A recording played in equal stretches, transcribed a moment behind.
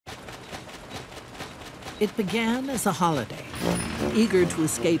It began as a holiday. Eager to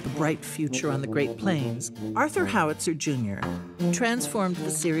escape a bright future on the Great Plains, Arthur Howitzer Jr. transformed the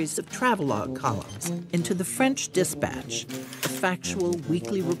series of travelogue columns into the French Dispatch, a factual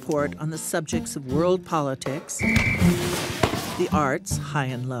weekly report on the subjects of world politics, the arts, high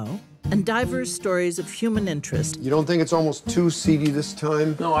and low, and diverse stories of human interest. You don't think it's almost too seedy this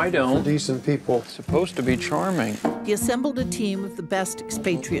time? No, I don't. For decent people. It's supposed to be charming. He assembled a team of the best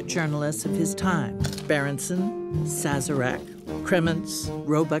expatriate journalists of his time: Berenson, Sazerac, Kremens,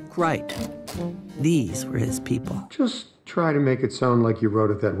 Roebuck, Wright. These were his people. Just try to make it sound like you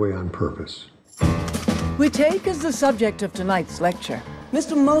wrote it that way on purpose. We take as the subject of tonight's lecture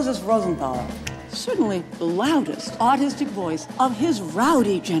Mr. Moses Rosenthaler, certainly the loudest artistic voice of his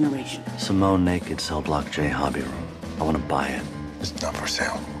rowdy generation. Simone Naked Cell Block J Hobby Room. I want to buy it. It's not for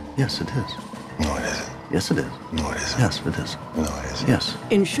sale. Yes, it is. No, it isn't. Yes, it is. No, it isn't. Yes, it is. No, it isn't. Yes.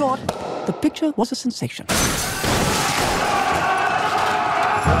 In short, the picture was a sensation.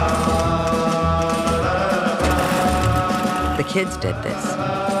 The kids did this.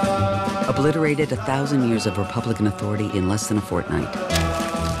 Obliterated 1,000 years of Republican authority in less than a fortnight.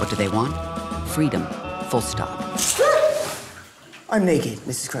 What do they want? Freedom. Full stop. I'm naked,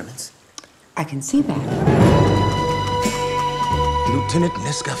 Mrs. Kremens. I can see that. Lieutenant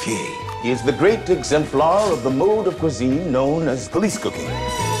Nescaffier. He is the great exemplar of the mode of cuisine known as police cooking.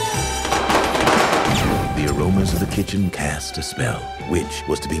 The aromas of the kitchen cast a spell, which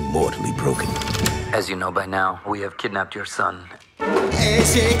was to be mortally broken. As you know by now, we have kidnapped your son.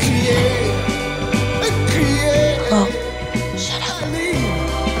 Oh, shut up.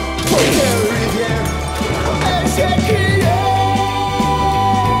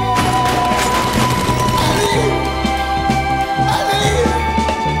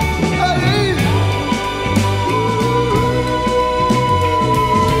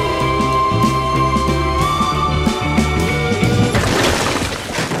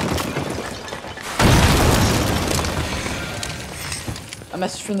 A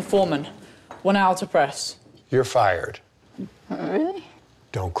message from the foreman. 1 hour to press. You're fired. Really?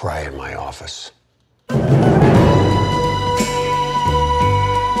 Don't cry in my office.